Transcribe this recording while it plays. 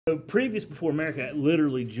So before America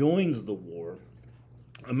literally joins the war,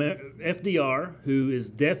 FDR, who is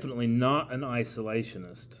definitely not an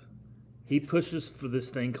isolationist, he pushes for this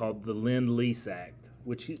thing called the Lend-Lease Act,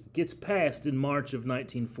 which gets passed in March of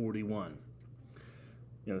 1941.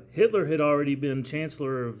 Hitler had already been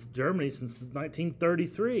Chancellor of Germany since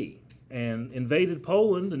 1933 and invaded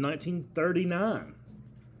Poland in 1939.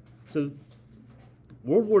 So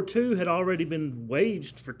World War II had already been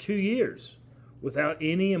waged for 2 years without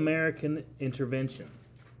any American intervention.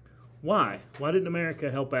 Why? Why didn't America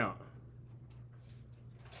help out?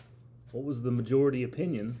 What was the majority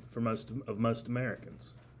opinion for most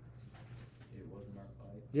Americans? It wasn't our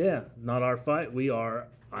fight. Yeah, not our fight. We are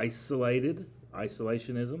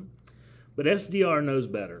isolationism. But FDR knows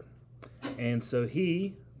better. And so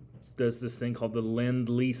he does this thing called the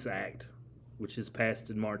Lend-Lease Act, which is passed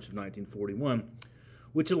in March of 1941,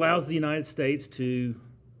 which allows the United States to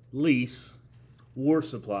lease war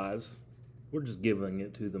supplies. We're just giving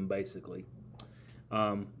it to them, basically,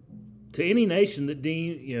 to any nation that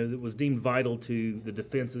was deemed vital to the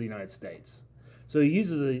defense of the United States. So he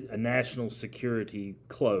uses a national security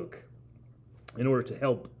cloak in order to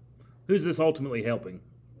help. Who's this ultimately helping?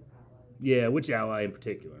 Yeah, which ally in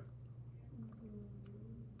particular?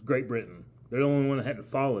 Great Britain. They're the only one that hadn't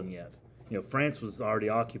fallen yet. France was already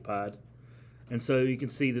occupied, and so you can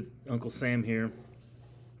see that Uncle Sam here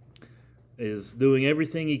is doing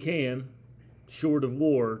everything he can, short of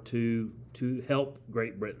war, to help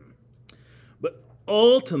Great Britain. But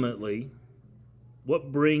ultimately, what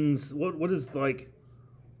is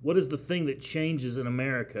the thing that changes in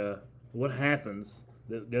America? What happens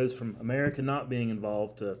that goes from America not being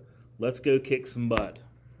involved to let's go kick some butt?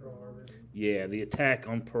 Pearl Harbor. Yeah, the attack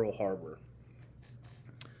on Pearl Harbor.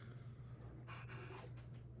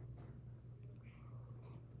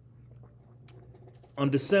 On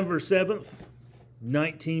December 7th,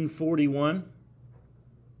 1941,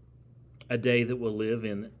 a day that will live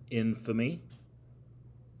in infamy,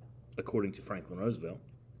 according to Franklin Roosevelt,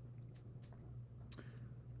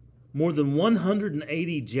 more than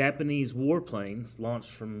 180 Japanese warplanes launched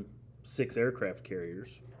from 6 aircraft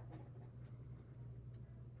carriers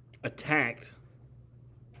attacked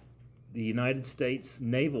the United States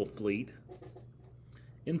Naval Fleet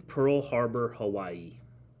in Pearl Harbor, Hawaii.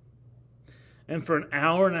 And for an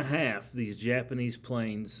hour and a half, these Japanese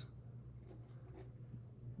planes,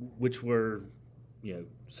 which were,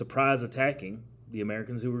 surprise attacking the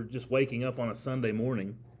Americans who were just waking up on a Sunday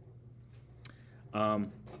morning,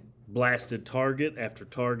 blasted target after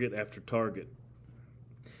target after target.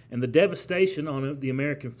 And the devastation on the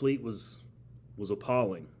American fleet was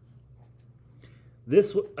appalling.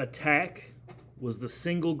 This attack was the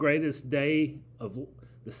single greatest day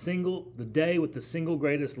the day with the single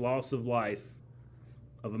greatest loss of life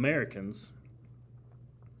of Americans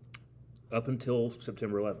up until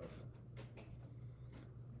September 11th,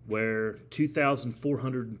 where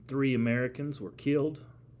 2,403 Americans were killed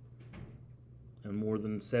and more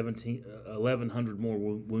than 1,100 more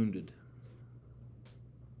were wounded.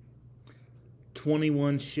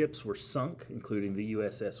 21 ships were sunk, including the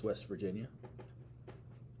USS West Virginia.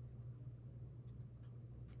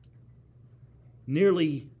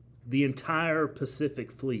 Nearly the entire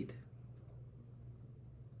Pacific Fleet.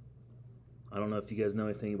 I don't know if you guys know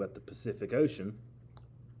anything about the Pacific Ocean,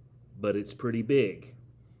 but it's pretty big.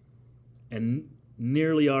 And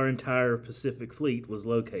nearly our entire Pacific Fleet was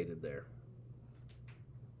located there.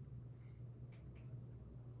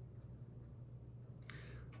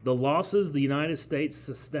 The losses the United States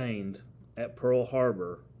sustained at Pearl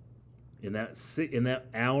Harbor in that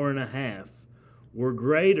hour and a half were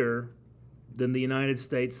greater than the United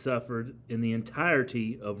States suffered in the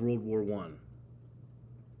entirety of World War I.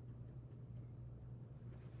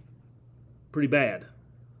 Pretty bad.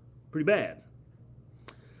 Pretty bad.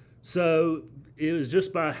 So it was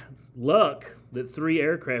just by luck that 3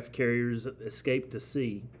 aircraft carriers escaped to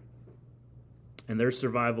sea, and their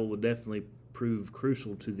survival would definitely prove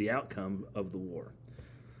crucial to the outcome of the war.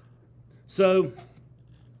 So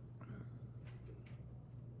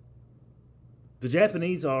the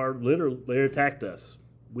Japanese they attacked us.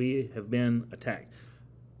 We have been attacked.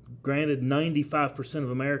 Granted, 95%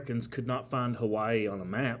 of Americans could not find Hawaii on a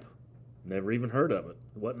map. Never even heard of it.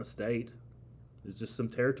 It wasn't a state. It's just some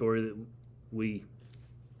territory that we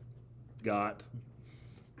got.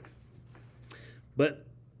 But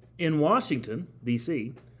in Washington,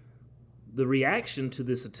 D.C., the reaction to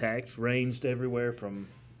this attack ranged everywhere from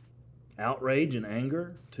outrage and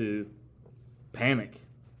anger to panic.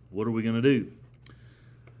 What are we going to do?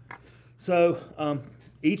 So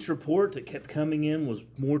each report that kept coming in was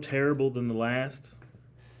more terrible than the last.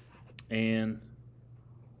 And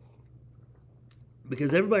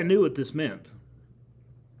Because everybody knew what this meant.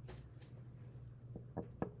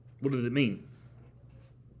 What did it mean?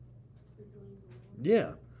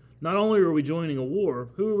 Yeah. Not only are we joining a war,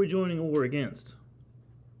 who are we joining a war against?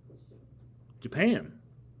 Japan.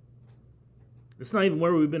 It's not even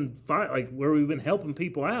where we've been where we've been helping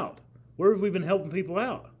people out. Where have we been helping people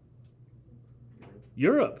out?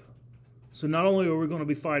 Europe. So not only are we going to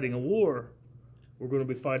be fighting a war, we're going to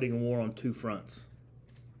be fighting a war on two fronts.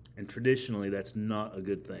 And traditionally, that's not a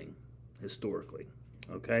good thing, historically.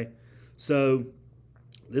 Okay? So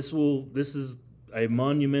this is a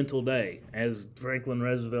monumental day, as Franklin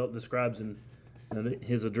Roosevelt describes in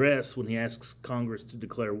his address when he asks Congress to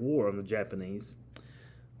declare war on the Japanese.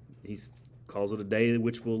 He calls it a day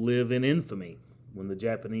which will live in infamy, when the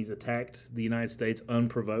Japanese attacked the United States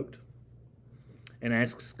unprovoked, and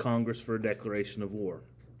asks Congress for a declaration of war,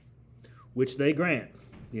 which they grant.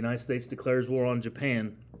 The United States declares war on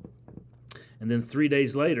Japan, and then 3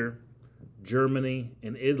 days later, Germany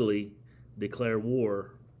and Italy declare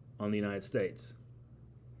war on the United States.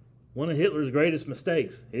 One of Hitler's greatest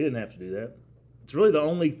mistakes. He didn't have to do that. It's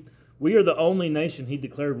really we are the only nation he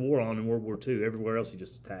declared war on in World War II. Everywhere else he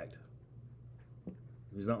just attacked.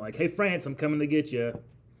 He's not like, hey, France, I'm coming to get you,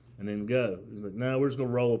 and then go. He's like, no, we're just going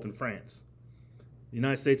to roll up in France. The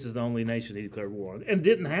United States is the only nation he declared war on, and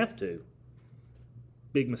didn't have to.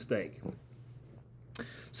 Big mistake.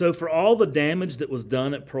 So for all the damage that was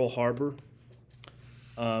done at Pearl Harbor,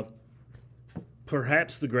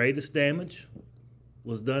 perhaps the greatest damage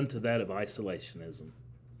was done to that of isolationism.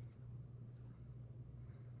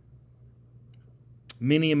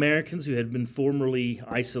 Many Americans who had been formerly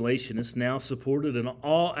isolationists now supported an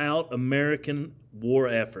all-out American war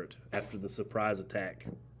effort after the surprise attack.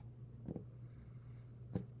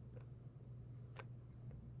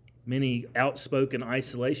 Many outspoken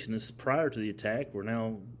isolationists prior to the attack were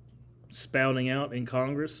now spouting out in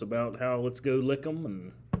Congress about how let's go lick them,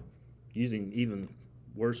 and using even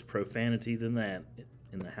worse profanity than that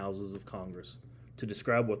in the houses of Congress to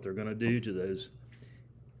describe what they're going to do to those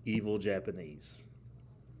evil Japanese.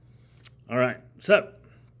 All right, so,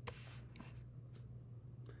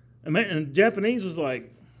 and Japanese was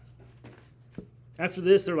like, after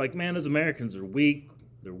this, they're like, man, those Americans are weak,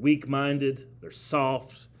 they're weak-minded, they're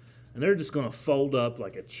soft, and they're just going to fold up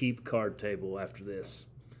like a cheap card table after this.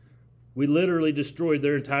 We literally destroyed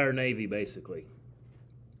their entire Navy, basically.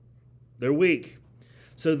 They're weak.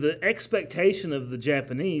 So the expectation of the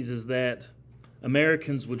Japanese is that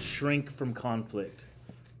Americans would shrink from conflict.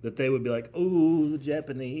 That they would be like, oh, the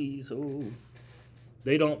Japanese, oh.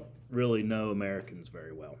 They don't really know Americans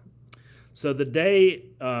very well. So the day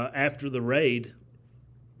after the raid,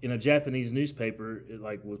 in a Japanese newspaper, it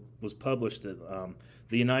was published that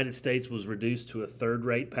the United States was reduced to a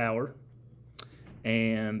third-rate power,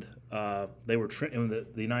 and the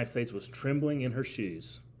United States was trembling in her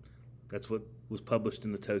shoes. That's what was published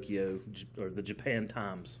in the Japan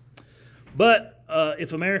Times. But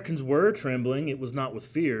if Americans were trembling, it was not with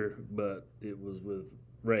fear, but it was with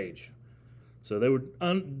rage. So they were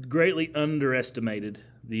greatly underestimated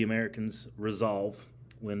the Americans' resolve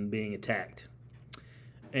when being attacked.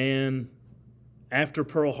 And after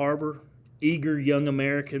Pearl Harbor, eager young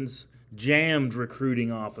Americans jammed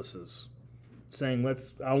recruiting offices, saying,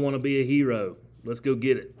 I want to be a hero. Let's go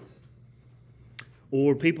get it.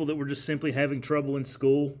 Or people that were just simply having trouble in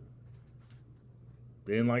school.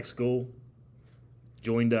 They didn't like school.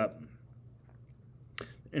 Joined up.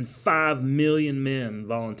 And 5 million men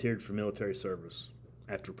volunteered for military service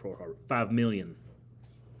after Pearl Harbor. 5 million.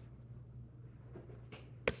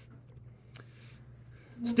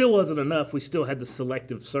 Still wasn't enough. We still had the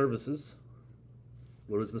selective services.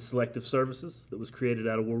 What was the selective services that was created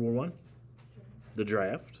out of World War I? The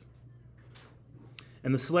draft.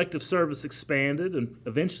 And the selective service expanded and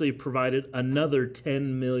eventually provided another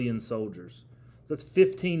 10 million soldiers. That's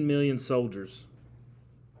 15 million soldiers.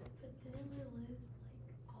 But didn't we lose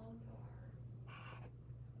all of our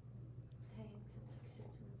tanks and ships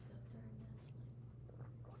and stuff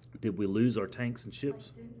during this? Did we lose our tanks and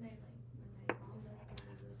ships? Didn't they when they bombed us? Did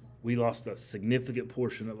we lose all? We lost a significant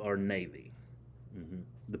portion of our Navy.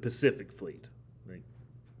 The Pacific Fleet. Right?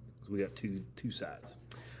 So we got two sides.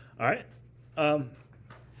 All right.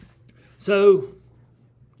 So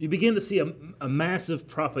you begin to see a massive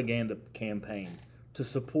propaganda campaign to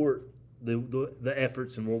support the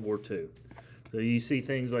efforts in World War II. So you see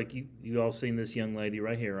things like you all seen this young lady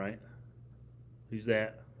right here, right? Who's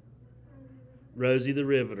that? Rosie the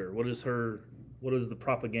Riveter. What is the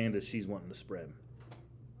propaganda she's wanting to spread?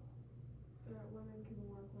 That women can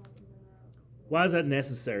work while men are out. Why is that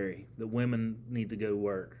necessary, that women need to go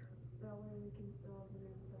work? That way we can still have the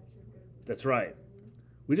manufactured goods. That's right.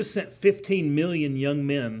 We just sent 15 million young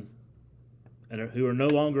men who are no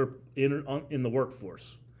longer in the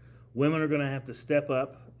workforce. Women are going to have to step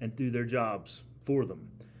up and do their jobs for them.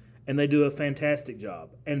 And they do a fantastic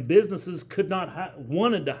job. And businesses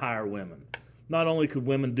wanted to hire women. Not only could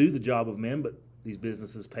women do the job of men, but these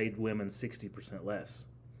businesses paid women 60% less.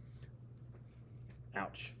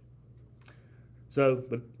 Ouch. So,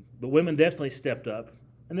 but women definitely stepped up.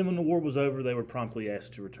 And then when the war was over, they were promptly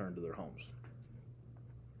asked to return to their homes.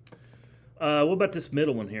 What about this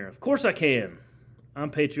middle one here? Of course I can. I'm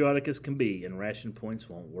patriotic as can be, and ration points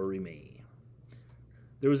won't worry me.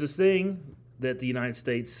 There was this thing that the United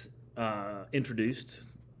States introduced.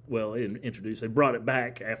 Well, they didn't introduce. They brought it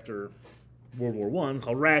back after World War I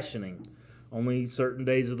called rationing. Only certain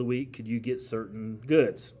days of the week could you get certain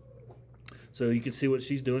goods. So you can see what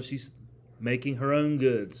she's doing. She's making her own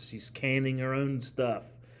goods. She's canning her own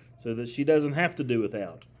stuff so that she doesn't have to do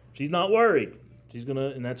without. She's not worried. She's going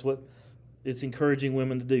to, and that's what it's encouraging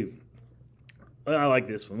women to do. I like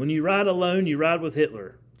this one. When you ride alone, you ride with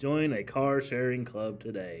Hitler. Join a car sharing club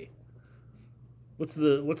today. What's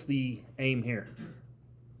the aim here?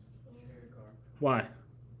 Share your car. Why?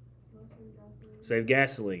 Save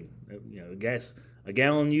gasoline. You know, a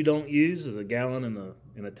gallon you don't use is a gallon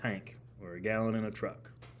in a tank or a gallon in a truck.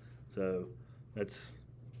 So that's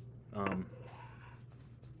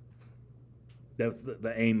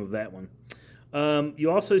the aim of that one. You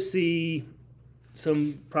also see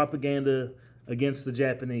some propaganda against the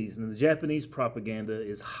Japanese, and the Japanese propaganda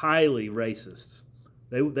is highly racist.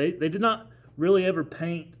 They did not really ever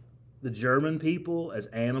paint the German people as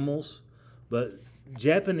animals, but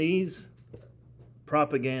Japanese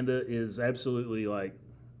propaganda is absolutely like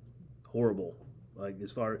horrible. Like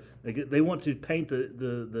as far they want to paint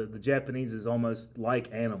the Japanese as almost like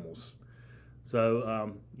animals.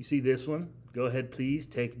 So you see this one. Go ahead, please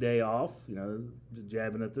take a day off. You know,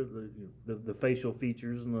 jabbing at the facial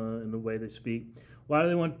features and the way they speak. Why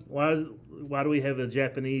do we have a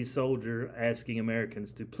Japanese soldier asking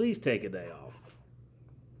Americans to please take a day off?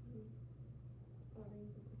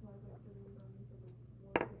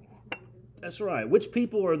 That's right. Which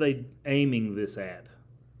people are they aiming this at?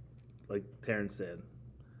 Like Terrence said,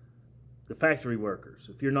 the factory workers.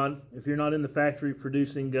 If you're not in the factory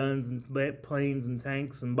producing guns and planes and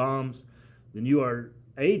tanks and bombs, then you are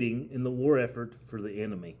aiding in the war effort for the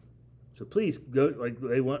enemy. So please go. Like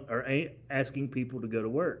are asking people to go to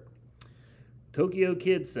work. Tokyo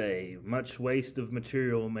kids say, "Much waste of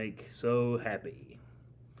material make so happy."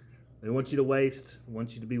 They want you to waste.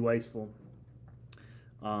 Want you to be wasteful.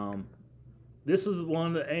 This is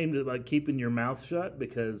one that aimed at like keeping your mouth shut,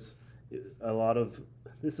 because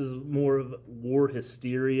this is more of war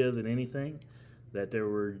hysteria than anything. That there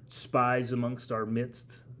were spies amongst our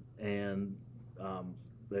midst, and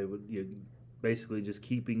they would basically just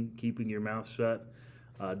keeping your mouth shut.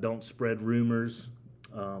 Don't spread rumors,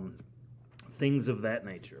 things of that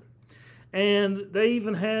nature. And they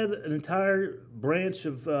even had an entire branch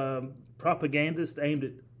of propagandists aimed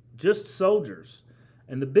at just soldiers.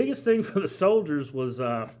 And the biggest thing for the soldiers was,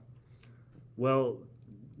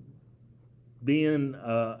 being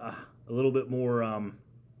a little bit more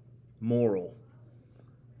moral,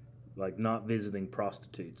 like not visiting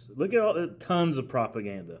prostitutes. Look at all the tons of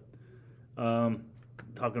propaganda.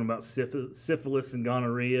 Talking about syphilis and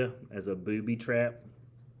gonorrhea as a booby trap.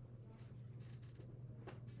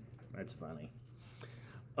 That's funny.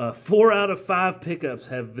 4 out of 5 pickups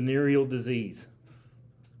have venereal disease.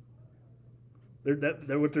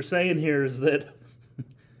 What they're saying here is that,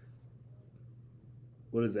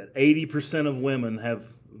 what is that? 80% of women have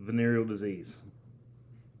venereal disease.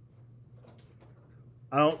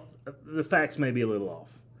 The facts may be a little off,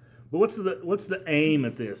 but what's the aim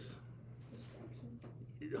at this?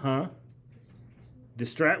 Huh?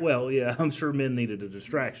 Well, yeah, I'm sure men needed a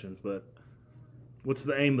distraction, but what's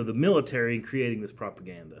the aim of the military in creating this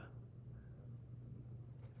propaganda?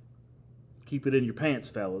 Keep it in your pants,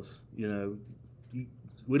 fellas. You know,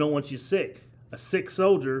 we don't want you sick. A sick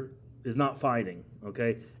soldier is not fighting,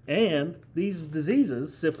 okay? And these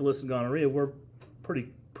diseases, syphilis and gonorrhea, were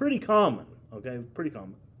pretty common, okay? Pretty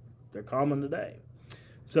common. They're common today.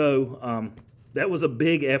 So that was a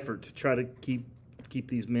big effort to try to keep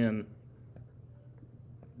these men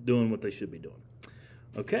doing what they should be doing.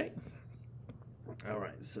 Okay? All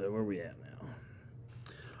right, so where are we at now?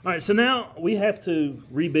 All right, so now we have to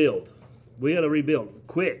rebuild. We got to rebuild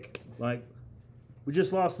quick. Like, we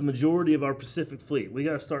just lost the majority of our Pacific Fleet. We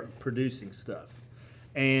got to start producing stuff.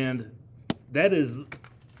 And that is,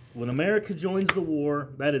 when America joins the war,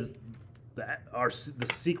 that is the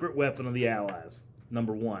secret weapon of the Allies,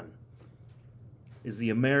 number one. is the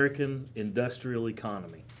American industrial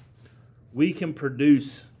economy. We can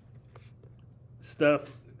produce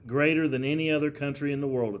stuff greater than any other country in the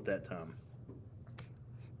world at that time.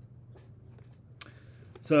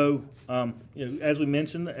 So, as we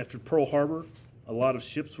mentioned, after Pearl Harbor, a lot of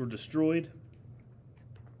ships were destroyed,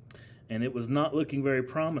 and it was not looking very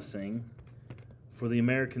promising for the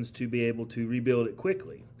Americans to be able to rebuild it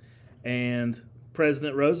quickly. And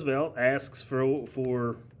President Roosevelt asks for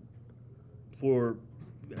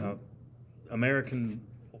American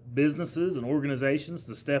businesses and organizations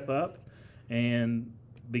to step up and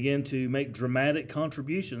begin to make dramatic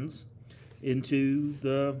contributions into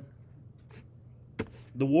the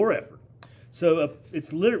war effort. So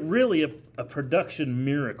it's really a production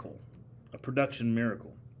miracle,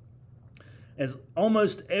 As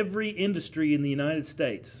almost every industry in the United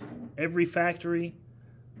States, every factory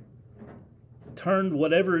turned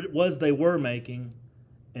whatever it was they were making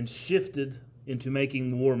and shifted into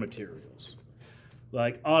making war materials,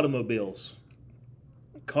 like automobiles.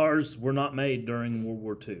 Cars were not made during World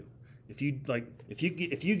War II. If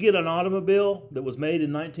you get an automobile that was made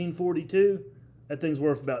in 1942, that thing's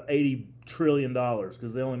worth about $80 trillion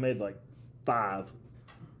because they only made like 5.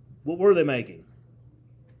 What were they making?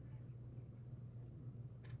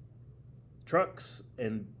 Trucks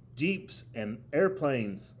and Jeeps and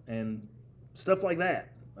airplanes and stuff like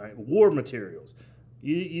that. All right, war materials.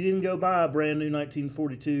 You didn't go buy a brand new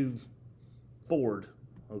 1942 Ford,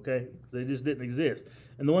 okay? They just didn't exist.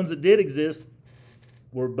 And the ones that did exist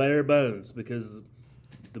were bare bones because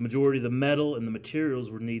the majority of the metal and the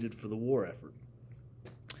materials were needed for the war effort.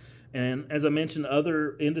 And as I mentioned,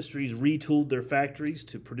 other industries retooled their factories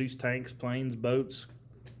to produce tanks, planes, boats,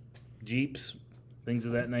 Jeeps, things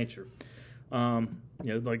of that nature.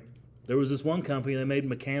 Like there was this one company, they made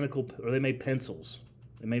pencils.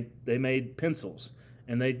 They made pencils,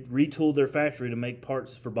 and they retooled their factory to make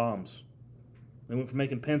parts for bombs. They went from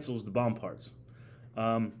making pencils to bomb parts.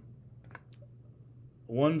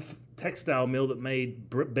 One textile mill that made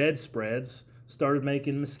bedspreads started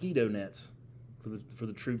making mosquito nets for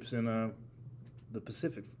the troops in the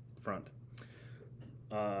Pacific Front.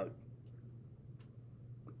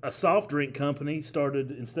 A soft drink company started,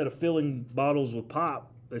 instead of filling bottles with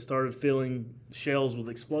pop, they started filling shells with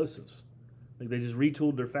explosives. Like they just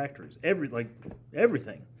retooled their factories.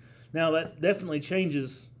 Everything. Now that definitely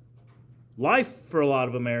changes life for a lot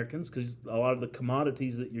of Americans because a lot of the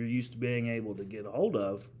commodities that you're used to being able to get a hold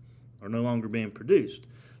of are no longer being produced.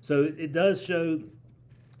 So it does show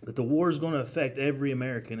that the war is going to affect every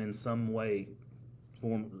American in some way,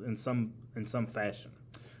 in some fashion.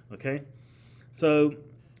 Okay? So,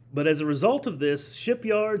 but as a result of this,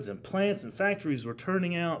 shipyards and plants and factories were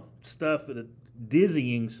turning out stuff at a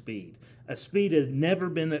dizzying speed, a speed that had never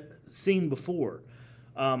been seen before.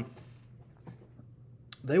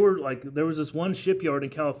 There was this one shipyard in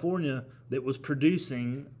California that was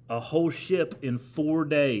producing a whole ship in 4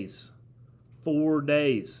 days. 4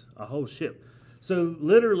 days, a whole ship. So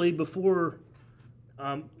literally before,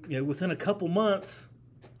 within a couple months,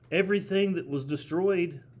 everything that was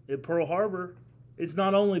destroyed at Pearl Harbor, it's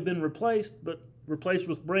not only been replaced, but replaced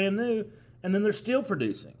with brand new, and then they're still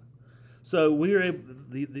producing. So we are able.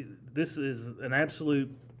 This is an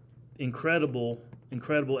absolute incredible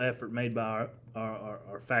effort made by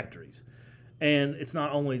our factories, and it's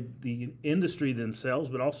not only the industry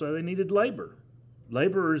themselves, but also they needed labor.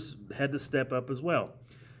 Laborers had to step up as well,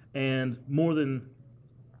 and more than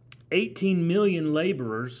 18 million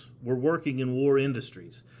laborers were working in war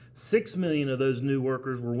industries. 6 million of those new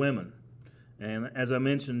workers were women. And as I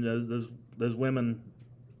mentioned, those women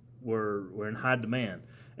were in high demand.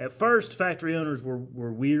 At first, factory owners were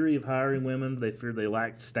weary of hiring women. They feared they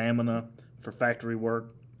lacked stamina for factory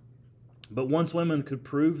work. But once women could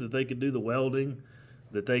prove that they could do the welding,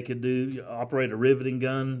 that they could operate a riveting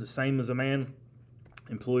gun the same as a man,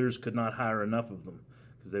 employers could not hire enough of them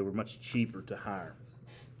because they were much cheaper to hire.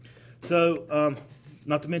 So,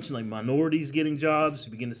 not to mention like minorities getting jobs.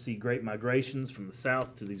 You begin to see great migrations from the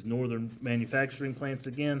South to these northern manufacturing plants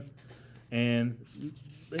again. And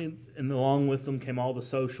along with them came all the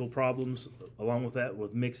social problems, along with that,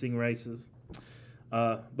 with mixing races.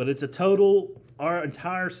 But it's our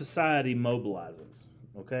entire society mobilizes,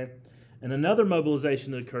 okay? And another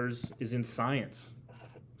mobilization that occurs is in science.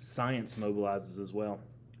 Science mobilizes as well.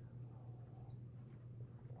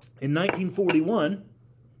 In 1941,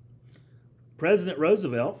 President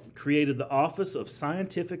Roosevelt created the Office of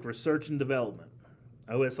Scientific Research and Development,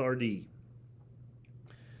 OSRD,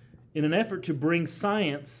 in an effort to bring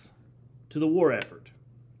science to the war effort.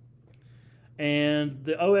 And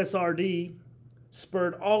the OSRD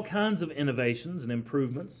spurred all kinds of innovations and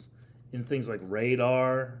improvements in things like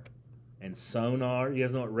radar and sonar. You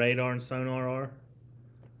guys know what radar and sonar are?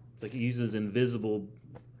 It's like it uses invisible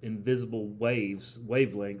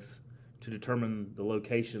wavelengths to determine the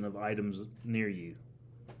location of items near you.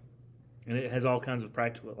 And it has all kinds of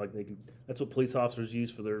practical, like that's what police officers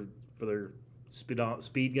use for their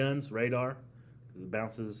speed guns, radar, because it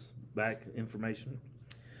bounces back information.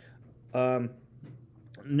 And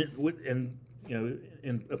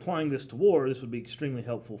in applying this to war, this would be extremely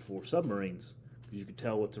helpful for submarines, because you can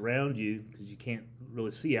tell what's around you, because you can't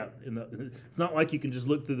really see out in the. It's not like you can just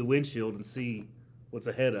look through the windshield and see what's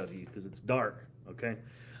ahead of you, because it's dark. Okay,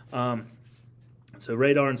 so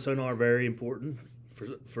radar and sonar are very important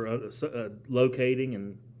for locating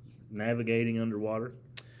and navigating underwater.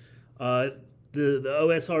 The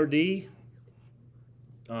OSRD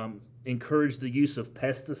encouraged the use of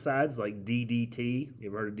pesticides like DDT. You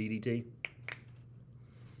ever heard of DDT?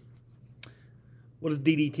 What does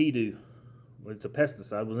DDT do? Well, it's a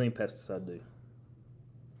pesticide. What does any pesticide do?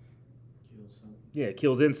 Kill something. Yeah, it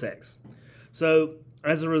kills insects. So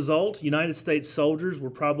as a result, United States soldiers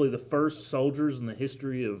were probably the first soldiers in the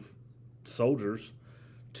history of soldiers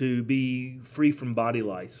to be free from body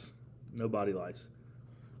lice. No body lice.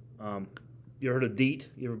 You ever heard of DEET?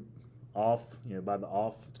 You ever off? By the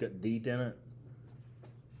off, it's got DEET in it.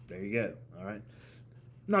 There you go. All right.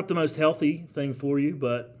 Not the most healthy thing for you,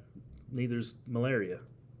 but neither's malaria.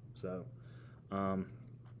 So, the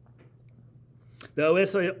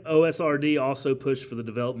OSRD also pushed for the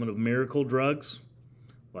development of miracle drugs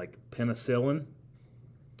like penicillin,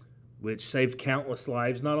 which saved countless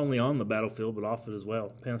lives, not only on the battlefield, but off it as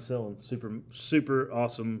well. Penicillin, super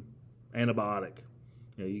awesome antibiotic.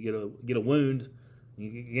 You get a wound, you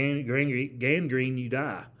get gangrene, you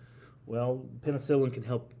die. Well, penicillin can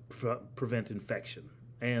help prevent infection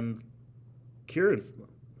and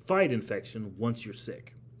fight infection once you're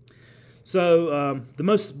sick. So the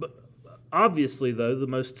most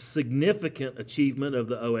significant achievement of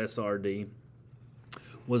the OSRD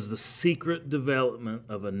was the secret development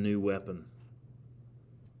of a new weapon.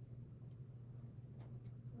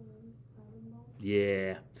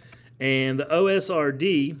 Yeah. And the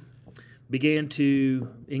OSRD began to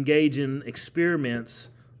engage in experiments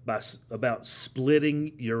about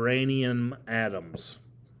splitting uranium atoms.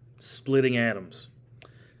 Splitting atoms.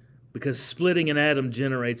 Because splitting an atom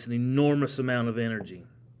generates an enormous amount of energy.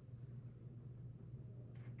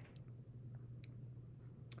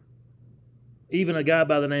 Even a guy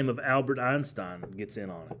by the name of Albert Einstein gets in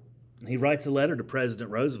on it. He writes a letter to President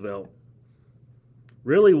Roosevelt,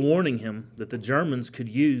 really warning him that the Germans could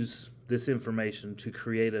use this information to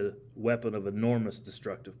create a weapon of enormous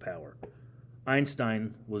destructive power.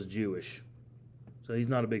 Einstein was Jewish, so he's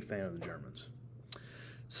not a big fan of the Germans.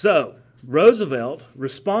 So, Roosevelt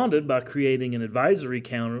responded by creating an advisory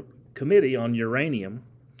committee on uranium,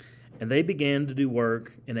 and they began to do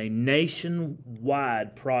work in a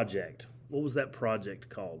nationwide project. What was that project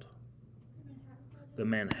called? The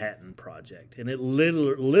Manhattan Project. And it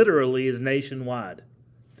literally is nationwide.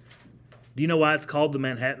 Do you know why it's called the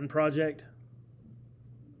Manhattan Project?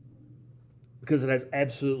 Because it has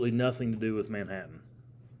absolutely nothing to do with Manhattan.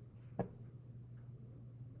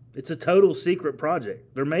 It's a total secret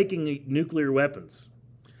project. They're making nuclear weapons.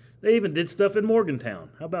 They even did stuff in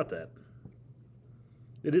Morgantown. How about that?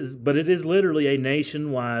 It is literally a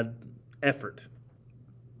nationwide effort.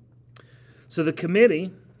 So the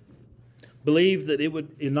committee believed that in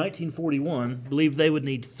 1941, believed they would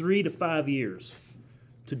need 3 to 5 years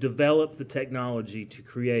to develop the technology to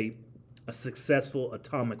create a successful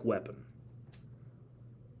atomic weapon.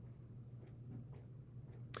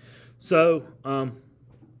 So,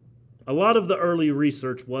 a lot of the early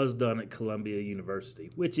research was done at Columbia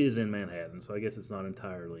University, which is in Manhattan, so I guess it's not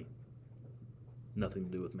entirely nothing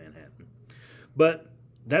to do with Manhattan. But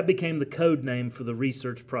that became the code name for the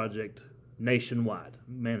research project nationwide,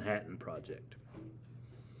 Manhattan Project.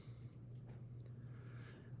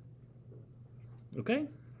 Okay?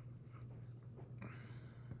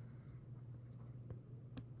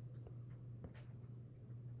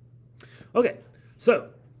 Okay, so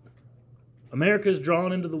America's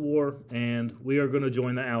drawn into the war, and we are going to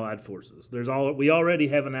join the Allied forces. We already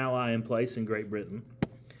have an ally in place in Great Britain,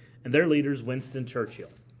 and their leader is Winston Churchill.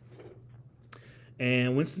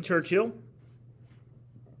 And Winston Churchill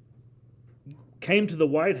came to the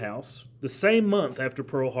White House the same month after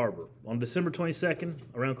Pearl Harbor. On December 22nd,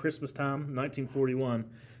 around Christmas time, 1941,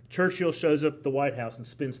 Churchill shows up at the White House and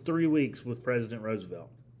spends 3 weeks with President Roosevelt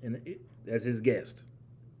as his guest.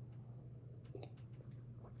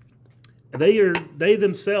 They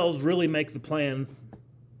themselves really make the plan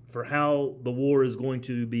for how the war is going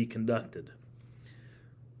to be conducted.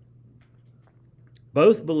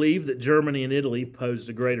 Both believed that Germany and Italy posed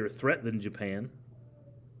a greater threat than Japan.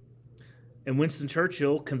 And Winston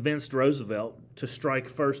Churchill convinced Roosevelt to strike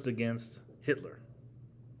first against Hitler.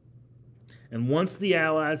 And once the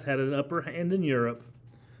Allies had an upper hand in Europe,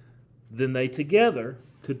 then they together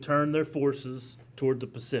could turn their forces toward the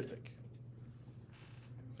Pacific.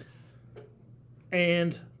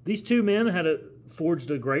 And these two men had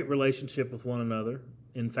forged a great relationship with one another,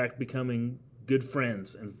 in fact, becoming good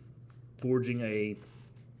friends and forging a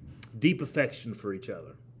deep affection for each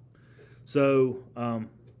other. So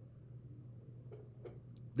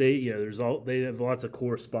they have lots of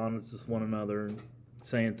correspondence with one another, and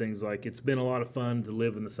saying things like, "It's been a lot of fun to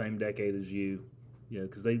live in the same decade as you,"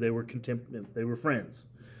 because they were friends.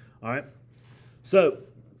 All right, so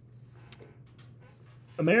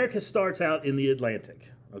America starts out in the Atlantic.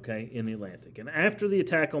 Okay, in the Atlantic, and after the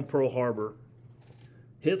attack on Pearl Harbor,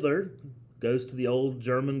 Hitler goes to the old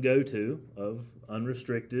German go-to of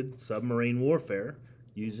unrestricted submarine warfare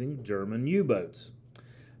using German U-boats.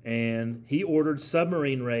 And he ordered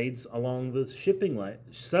submarine raids along the shipping lines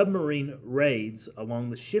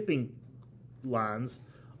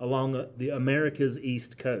along the America's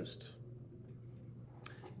east coast.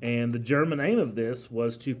 And the German aim of this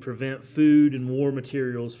was to prevent food and war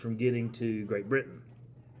materials from getting to Great Britain.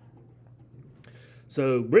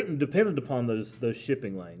 So Britain depended upon those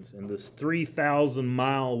shipping lanes, and this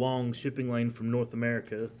 3,000-mile long shipping lane from North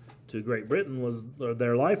America to Great Britain was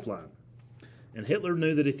their lifeline. And Hitler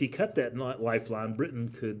knew that if he cut that lifeline, Britain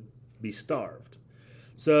could be starved.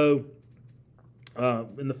 So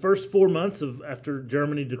in the first 4 months after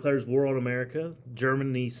Germany declares war on America,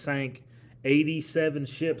 Germany sank 87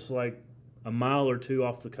 ships like a mile or two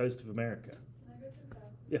off the coast of America.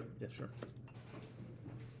 Yeah, sure.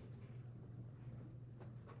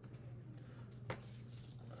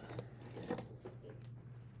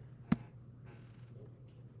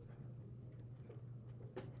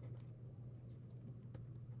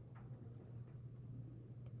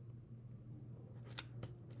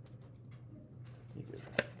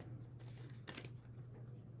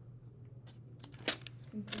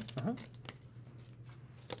 Uh-huh.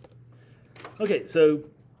 Okay, so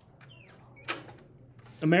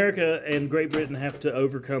America and Great Britain have to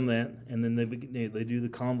overcome that, and then they do the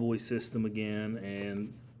convoy system again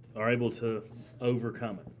and are able to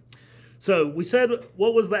overcome it. So we said,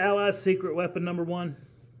 what was the Allies' secret weapon number one?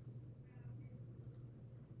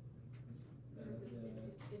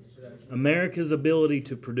 America's ability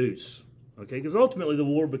to produce. Okay, because ultimately the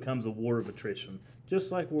war becomes a war of attrition,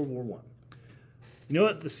 just like World War I. You know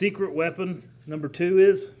what the secret weapon number two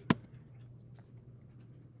is?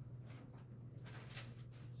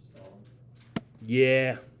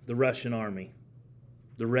 Yeah, the Russian army,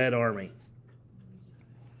 the Red Army.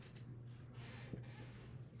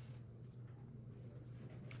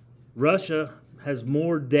 Russia has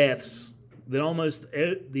more deaths than almost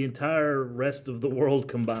the entire rest of the world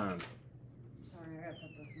combined. Sorry, I gotta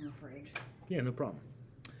put this in the fridge. Yeah, no problem.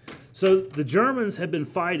 So the Germans had been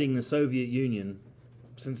fighting the Soviet Union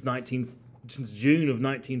since June of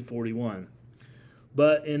 1941.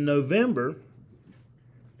 But in November,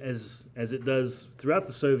 as it does throughout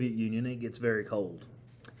the Soviet Union, it gets very cold.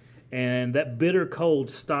 And that bitter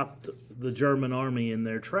cold stopped the German army in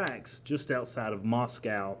their tracks just outside of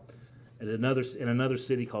Moscow in another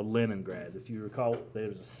city called Leningrad. If you recall, there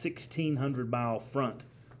was a 1,600-mile front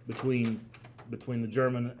between the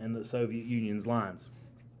German and the Soviet Union's lines.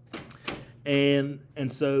 And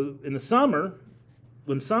so in the summer,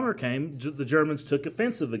 when summer came, the Germans took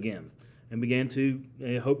offensive again and began to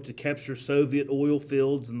hope to capture Soviet oil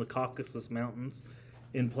fields in the Caucasus Mountains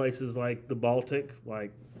in places like the Baltic,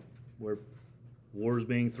 like where war is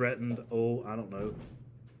being threatened, I don't know,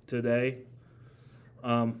 today.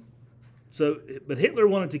 But Hitler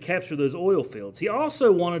wanted to capture those oil fields. He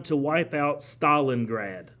also wanted to wipe out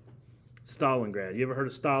Stalingrad. You ever heard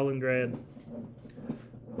of Stalingrad?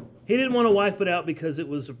 He didn't want to wipe it out because it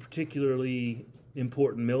was a particularly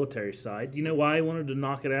important military site. Do you know why he wanted to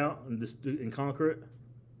knock it out and conquer it?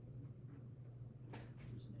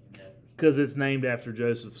 Because it's named after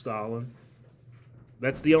Joseph Stalin.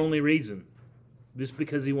 That's the only reason. Just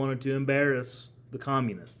because he wanted to embarrass the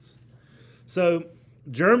communists. So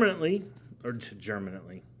Germany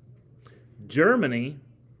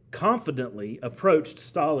confidently approached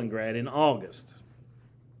Stalingrad in August.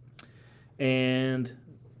 And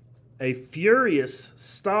a furious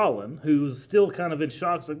Stalin, who was still kind of in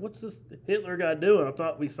shock, was like, what's this Hitler guy doing? I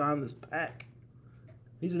thought we signed this pact.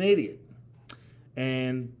 He's an idiot.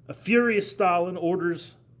 And a furious Stalin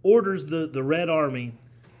orders the Red Army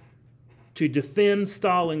to defend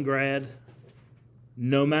Stalingrad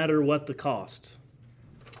no matter what the cost.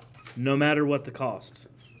 no matter what the cost.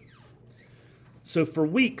 So for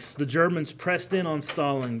weeks, the Germans pressed in on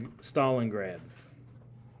Stalingrad.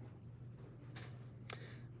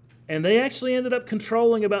 And they actually ended up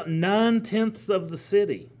controlling about 9/10 of the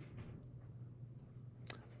city.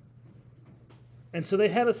 And so they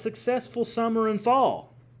had a successful summer and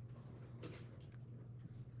fall.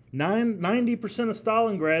 90% of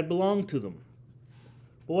Stalingrad belonged to them.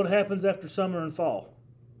 But what happens after summer and fall?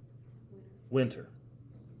 Winter.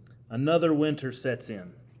 Another winter sets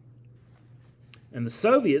in. And the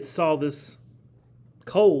Soviets saw this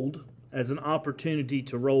cold as an opportunity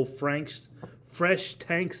to roll fresh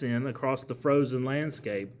tanks in across the frozen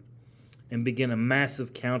landscape and begin a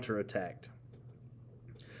massive counterattack.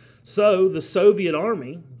 So the Soviet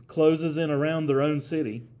army closes in around their own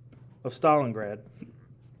city of Stalingrad,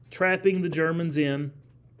 trapping the Germans in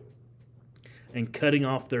and cutting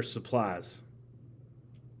off their supplies.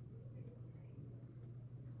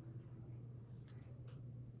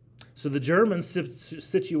 So the German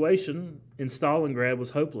situation in Stalingrad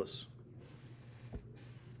was hopeless.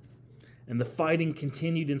 And the fighting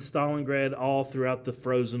continued in Stalingrad all throughout the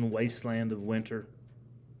frozen wasteland of winter.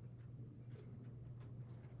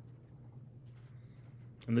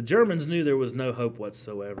 And the Germans knew there was no hope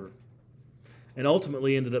whatsoever, and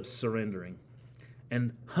ultimately ended up surrendering.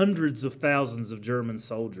 And hundreds of thousands of German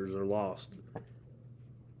soldiers are lost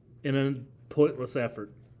in a pointless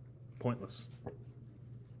effort. Pointless.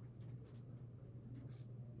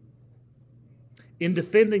 In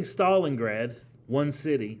defending Stalingrad, one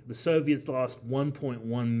city, the Soviets lost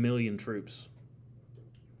 1.1 million troops.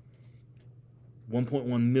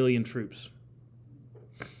 1.1 million troops.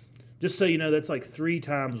 Just so you know, that's like 3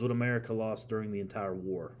 times what America lost during the entire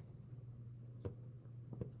war.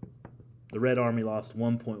 The Red Army lost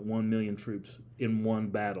 1.1 million troops in one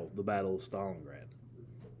battle, the Battle of Stalingrad.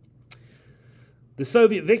 The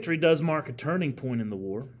Soviet victory does mark a turning point in the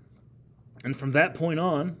war. And from that point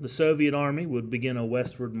on, the Soviet army would begin a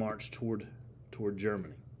westward march toward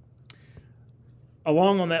Germany.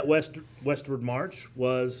 Along on that westward march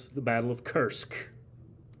was the Battle of Kursk.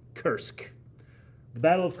 The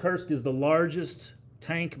Battle of Kursk is the largest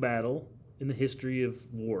tank battle in the history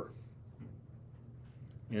of war.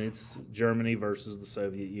 And it's Germany versus the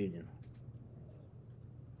Soviet Union.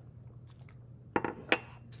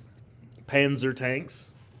 Panzer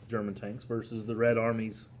tanks, German tanks, versus the Red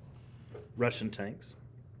Army's Russian tanks.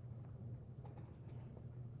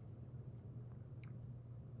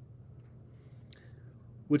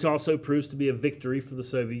 Which also proves to be a victory for the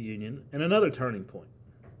Soviet Union and another turning point.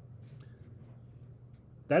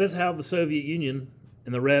 That is how the Soviet Union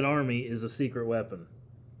and the Red Army is a secret weapon.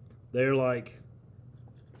 They're like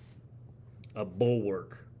a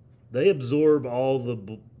bulwark. They absorb all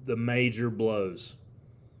the major blows.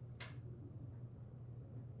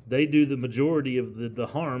 They do the majority of the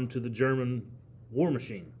harm to the German war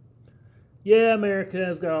machine. Yeah, America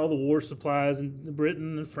has got all the war supplies, and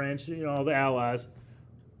Britain and France, all the allies.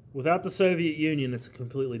 Without the Soviet Union, it's a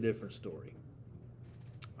completely different story.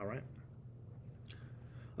 All right?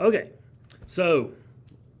 Okay, so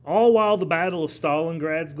all while the Battle of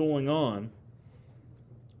Stalingrad's going on,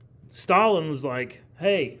 Stalin was like,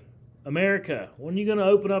 hey, America, when are you going to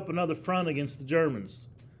open up another front against the Germans?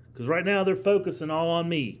 Because right now they're focusing all on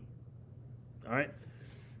me. All right?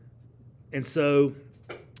 And so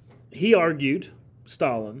he argued,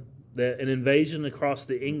 Stalin, that an invasion across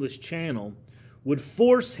the English Channel would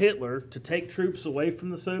force Hitler to take troops away from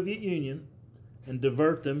the Soviet Union and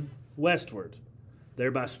divert them westward,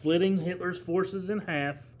 thereby splitting Hitler's forces in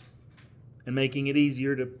half and making it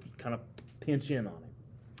easier to kind of pinch in on him.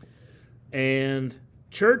 And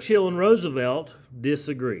Churchill and Roosevelt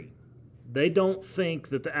disagree. They don't think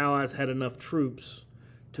that the Allies had enough troops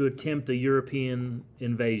to attempt a European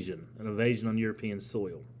invasion, an invasion on European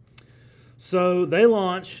soil. So they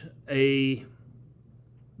launch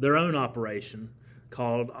their own operation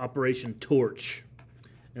called Operation Torch.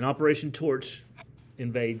 And Operation Torch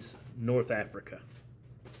invades North Africa.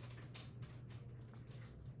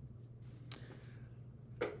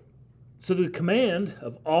 So the command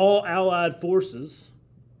of all Allied forces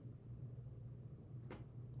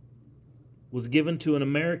was given to an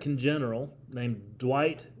American general named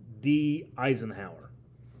Dwight D. Eisenhower.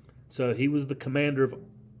 So he was the commander of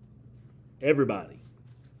everybody.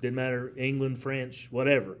 Didn't matter, England, French,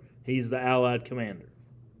 whatever. He's the Allied commander.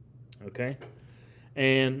 Okay?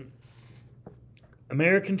 And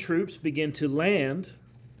American troops begin to land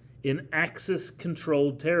in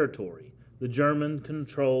Axis-controlled territory. The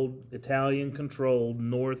German-controlled, Italian-controlled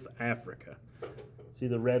North Africa. See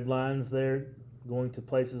the red lines there going to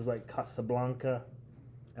places like Casablanca,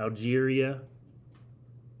 Algeria.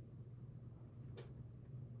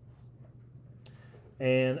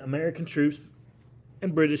 And American troops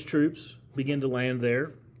and British troops begin to land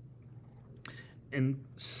there and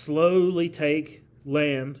slowly take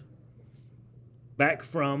land back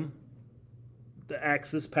from the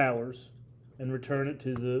Axis powers and return it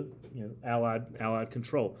to the Allied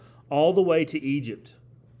control, all the way to Egypt,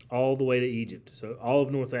 all the way to Egypt. So all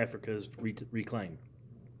of North Africa is reclaimed.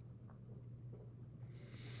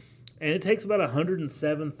 And it takes about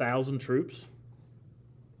 107,000 troops.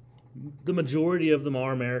 The majority of them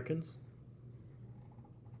are Americans.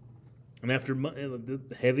 And after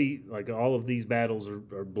heavy, like all of these battles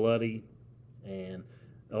are bloody, and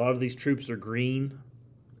a lot of these troops are green,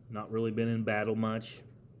 not really been in battle much.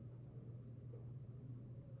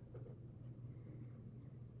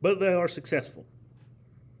 But they are successful,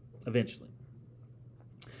 eventually.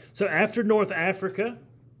 So after North Africa,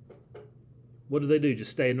 what do?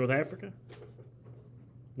 Just stay in North Africa?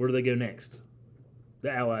 Where do they go next? The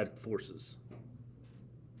Allied forces.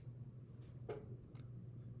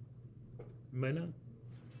 Anybody know?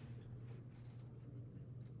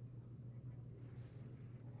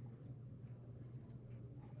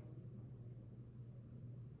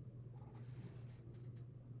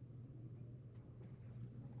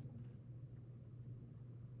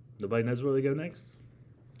 Nobody knows where they go next?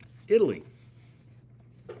 Italy.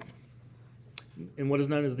 In what is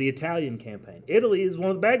known as the Italian campaign. Italy is one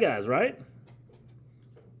of the bad guys, right?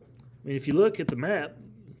 I mean, if you look at the map,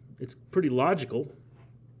 it's pretty logical.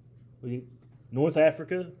 North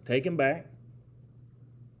Africa, taken back.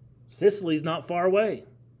 Sicily's not far away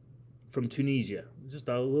from Tunisia, just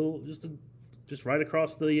right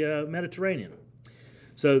across the Mediterranean.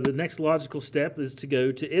 So the next logical step is to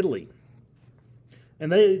go to Italy.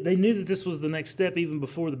 And they knew that this was the next step even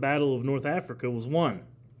before the Battle of North Africa was won.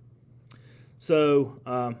 So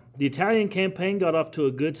the Italian campaign got off to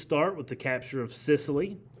a good start with the capture of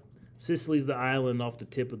Sicily. Sicily's the island off the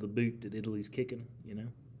tip of the boot that Italy's kicking, you know.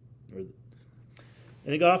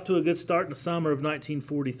 And it got off to a good start in the summer of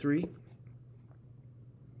 1943,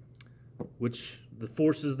 which the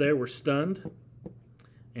forces there were stunned.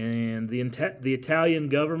 And the Italian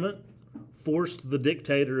government forced the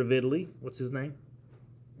dictator of Italy, what's his name?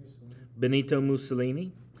 Benito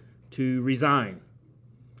Mussolini, to resign.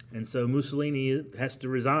 And so Mussolini has to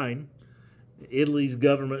resign. Italy's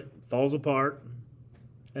government falls apart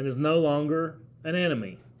and is no longer an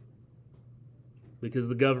enemy because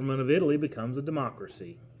the government of Italy becomes a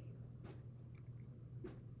democracy.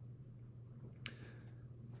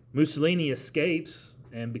 Mussolini escapes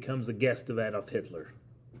and becomes a guest of Adolf Hitler.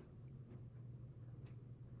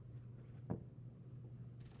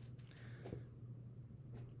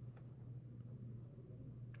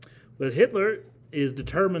 But Hitler is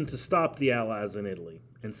determined to stop the Allies in Italy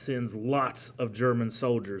and sends lots of German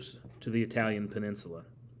soldiers to the Italian peninsula.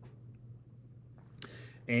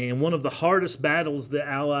 And one of the hardest battles the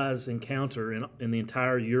Allies encounter in the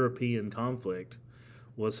entire European conflict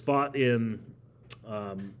was fought in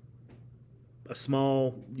a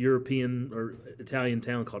small European or Italian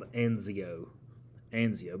town called Anzio.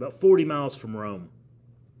 Anzio, about 40 miles from Rome.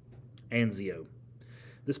 Anzio.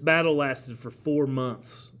 This battle lasted for 4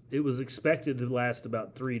 months. It was expected to last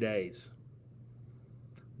about 3 days.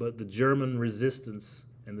 But the German resistance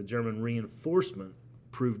and the German reinforcement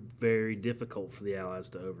proved very difficult for the Allies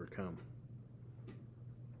to overcome.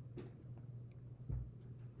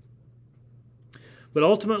 But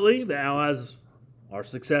ultimately, the Allies are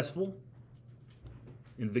successful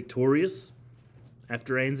and victorious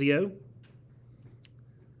after Anzio.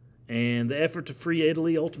 And the effort to free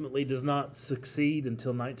Italy ultimately does not succeed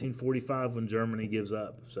until 1945 when Germany gives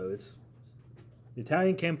up. So the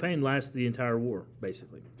Italian campaign lasts the entire war,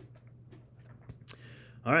 basically.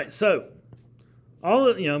 All right, so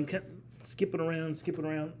I'm skipping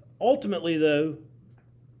around. Ultimately, though,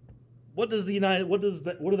 what do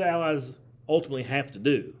the Allies ultimately have to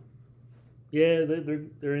do? Yeah,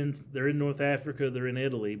 they're in North Africa, they're in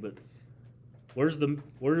Italy, but where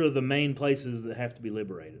are the main places that have to be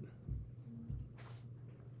liberated?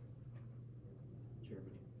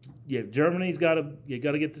 Yeah, Germany's you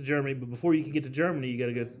got to get to Germany, but before you can get to Germany, you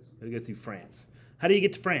got to go through France. How do you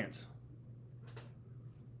get to France?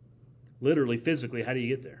 Literally, physically, how do you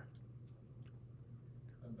get there?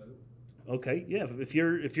 A boat. Okay, yeah. If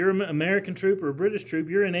you're an American troop or a British troop,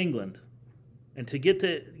 you're in England, and to get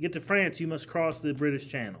to France, you must cross the British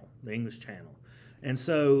Channel, the English Channel, and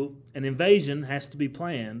so an invasion has to be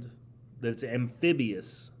planned that's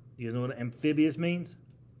amphibious. You know what amphibious means?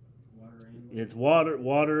 It's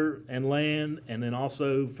water and land, and then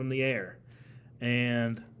also from the air.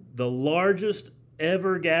 And the largest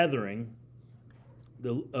ever gathering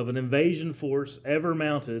of an invasion force ever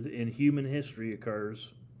mounted in human history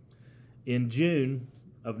occurs in June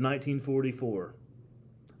of 1944,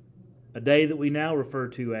 a day that we now refer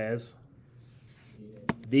to as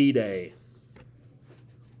D-Day.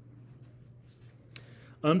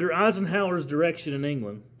 Under Eisenhower's direction in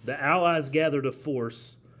England, the Allies gathered a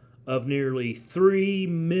force of nearly 3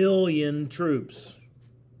 million troops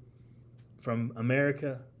from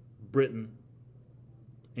America, Britain,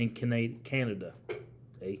 and Canada.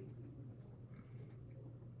 Okay.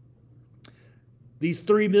 These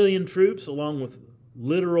 3 million troops, along with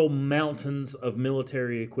literal mountains of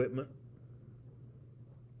military equipment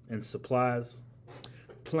and supplies,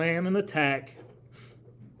 plan an attack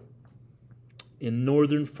in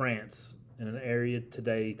northern France in an area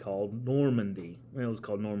today called Normandy. Well, it was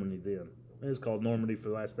called Normandy then. It was called Normandy for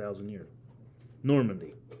the last 1,000 years.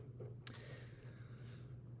 Normandy.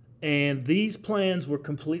 And these plans were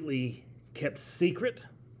completely kept secret.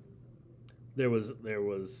 There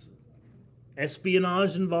was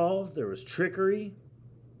espionage involved. There was trickery.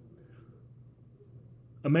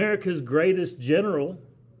 America's greatest general,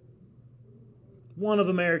 one of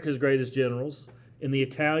America's greatest generals in the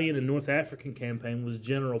Italian and North African campaign was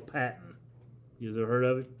General Patton. You guys ever heard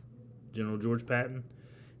of it? General George Patton.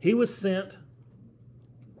 He was sent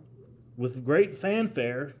with great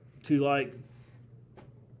fanfare to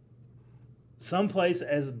someplace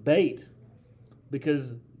as bait,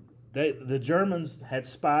 because the Germans had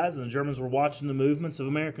spies and the Germans were watching the movements of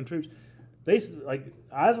American troops.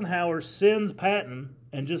 Eisenhower sends Patton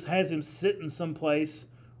and just has him sit in some place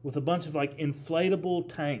with a bunch of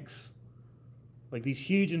inflatable tanks, these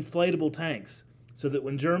huge inflatable tanks, so that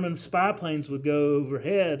when German spy planes would go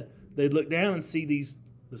overhead, they'd look down and see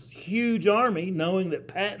this huge army, knowing that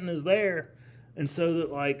Patton is there, and so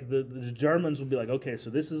that the Germans would be like, okay, so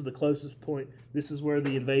this is the closest point. This is where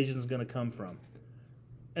the invasion is going to come from.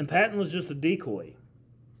 And Patton was just a decoy,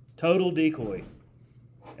 total decoy,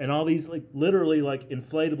 and all these literally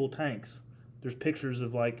inflatable tanks. There's pictures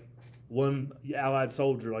of one Allied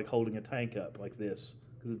soldier holding a tank up like this,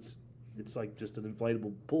 because it's just an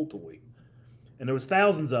inflatable pull toy. And there was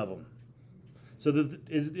thousands of them. So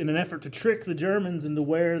in an effort to trick the Germans into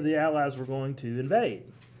where the Allies were going to invade.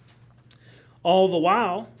 All the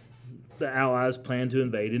while, the Allies planned to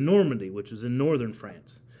invade in Normandy, which is in northern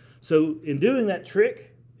France. So in doing that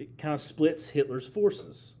trick, it kind of splits Hitler's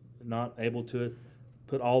forces. Not able to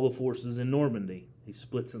put all the forces in Normandy. He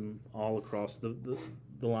splits them all across the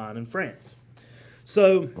line in France.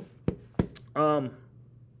 So the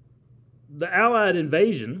Allied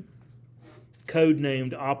invasion,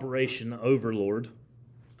 codenamed Operation Overlord,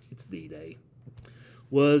 it's D-Day,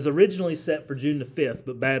 was originally set for June the 5th,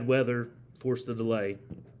 but bad weather forced the delay.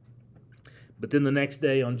 But then the next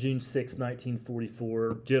day, on June 6,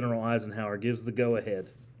 1944, General Eisenhower gives the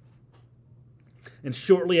go-ahead. And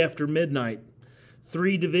shortly after midnight,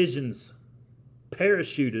 3 divisions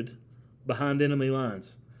parachuted behind enemy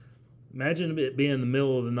lines. Imagine it being in the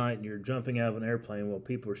middle of the night and you're jumping out of an airplane while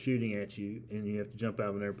people are shooting at you and you have to jump out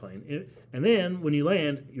of an airplane. And then when you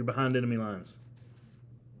land, you're behind enemy lines.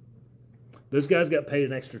 Those guys got paid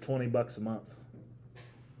an extra $20 a month.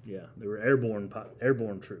 Yeah, they were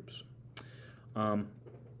airborne troops.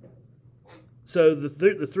 So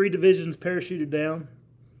the 3 divisions parachuted down,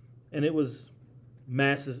 and it was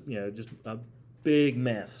massive, just a big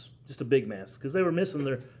mess. Just a big mess, because they were missing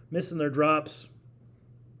their drops,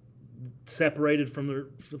 separated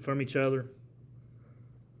from each other.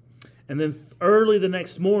 And then early the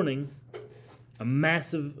next morning, a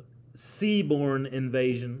massive seaborne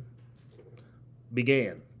invasion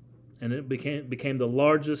began, and it became the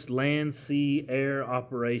largest land, sea, air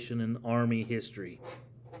operation in Army history.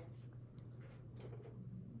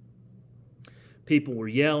 People were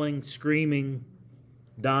yelling, screaming,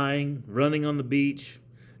 dying, running on the beach.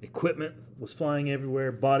 Equipment was flying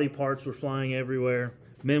everywhere. Body parts were flying everywhere.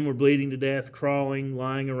 Men were bleeding to death, crawling,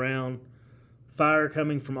 lying around. Fire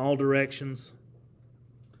coming from all directions.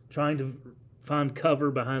 Trying to find cover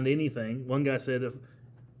behind anything. One guy said,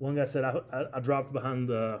 I dropped behind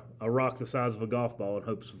a rock the size of a golf ball in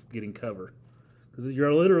hopes of getting cover. Because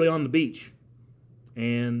you're literally on the beach.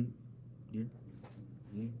 And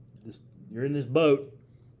you're in this boat.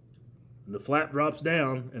 And the flap drops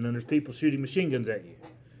down, and then there's people shooting machine guns at you.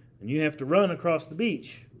 And you have to run across the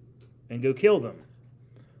beach and go kill them.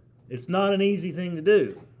 It's not an easy thing to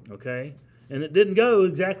do, okay? And it didn't go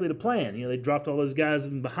exactly to plan. They dropped all those guys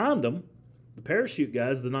in behind them, the parachute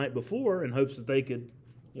guys, the night before in hopes that they could,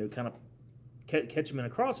 kind of catch them in a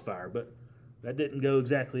crossfire. But that didn't go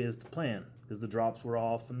exactly as to plan because the drops were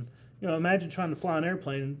off. And, imagine trying to fly an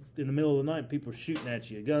airplane in the middle of the night and people are shooting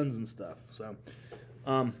at you, guns and stuff. So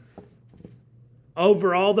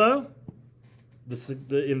Overall, though,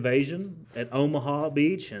 the invasion at Omaha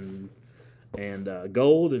Beach and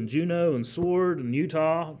Gold and Juneau and Sword and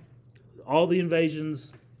Utah, all the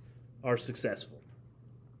invasions are successful.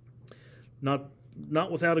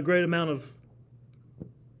 Not without a great amount of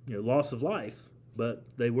loss of life, but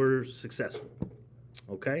they were successful.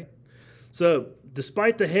 Okay? So,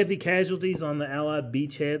 despite the heavy casualties on the Allied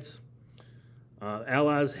beachheads,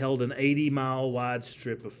 Allies held an 80-mile wide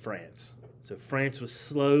strip of France. So France was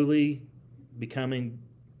slowly becoming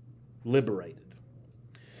liberated.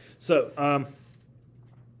 So,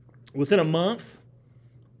 within a month,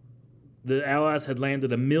 the Allies had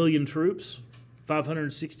landed 1 million troops,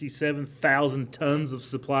 567,000 tons of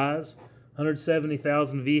supplies,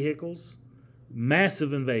 170,000 vehicles.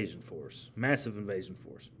 Massive invasion force.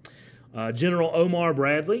 General Omar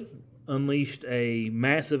Bradley unleashed a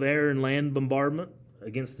massive air and land bombardment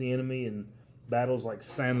against the enemy in battles like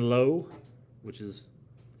Saint-Lô, which is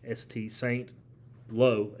St. Saint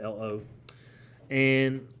Lo, L-O,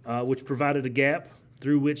 and which provided a gap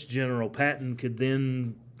through which General Patton could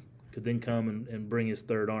then come and bring his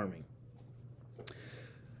Third Army.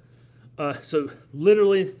 So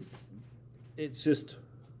literally, it's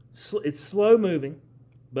slow moving,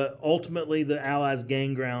 but ultimately the Allies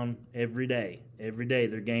gain ground every day. Every day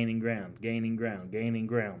they're gaining ground,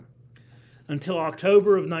 until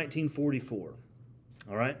October of 1944.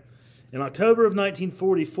 All right? In October of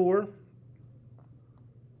 1944,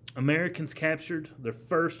 Americans captured their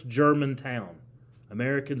first German town.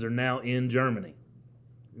 Americans are now in Germany.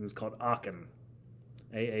 It was called Aachen.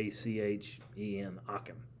 A-A-C-H-E-N,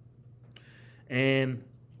 Aachen. And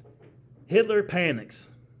Hitler panics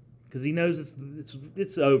because he knows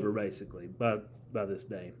it's over, basically, by this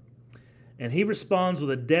day. And he responds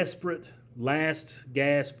with a desperate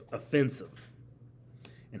last-gasp offensive.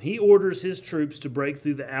 And he orders his troops to break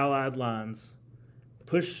through the Allied lines,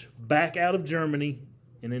 push back out of Germany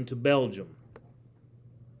and into Belgium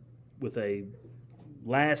with a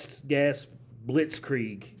last-gasp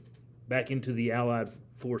blitzkrieg back into the Allied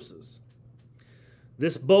forces.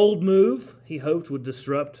 This bold move, he hoped, would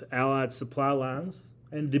disrupt Allied supply lines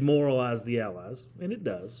and demoralize the Allies, and it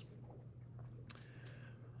does.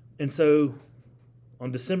 And so,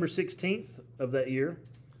 on December 16th of that year,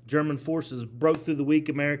 German forces broke through the weak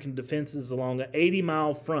American defenses along an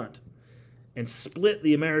 80-mile front and split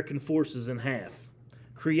the American forces in half,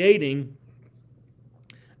 creating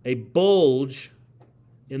a bulge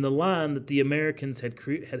in the line that the Americans had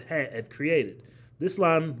created. This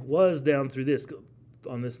line was down through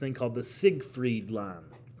on this thing called the Siegfried Line.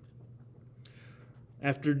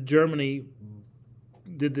 After Germany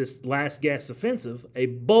did this last gas offensive, a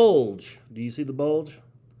bulge, do you see the bulge?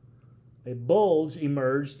 A bulge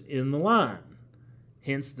emerged in the line.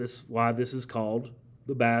 Hence why this is called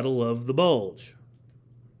the Battle of the Bulge.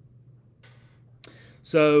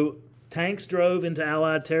 So tanks drove into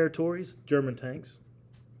Allied territories, German tanks,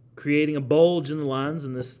 creating a bulge in the lines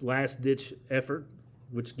in this last-ditch effort,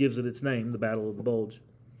 which gives it its name, the Battle of the Bulge.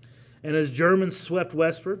 And as Germans swept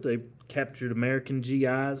westward, they captured American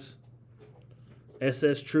GIs.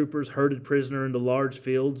 SS troopers herded prisoner into large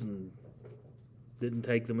fields and didn't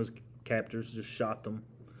take them as captors, just shot them.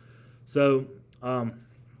 So the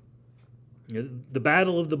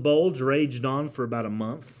Battle of the Bulge raged on for about a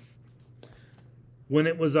month. When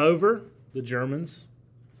it was over, the Germans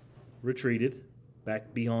retreated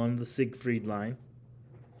back beyond the Siegfried Line.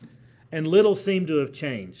 And little seemed to have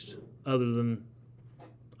changed other than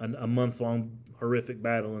a month-long horrific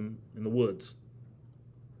battle in the woods.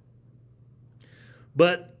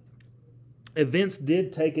 But events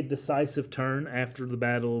did take a decisive turn after the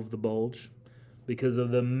Battle of the Bulge because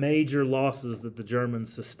of the major losses that the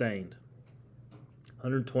Germans sustained.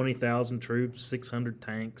 120,000 troops, 600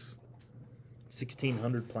 tanks,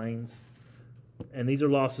 1,600 planes. And these are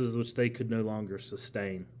losses which they could no longer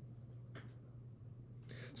sustain.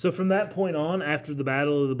 So from that point on, after the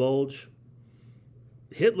Battle of the Bulge,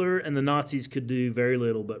 Hitler and the Nazis could do very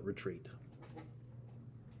little but retreat.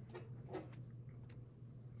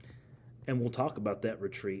 And we'll talk about that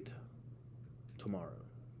retreat tomorrow.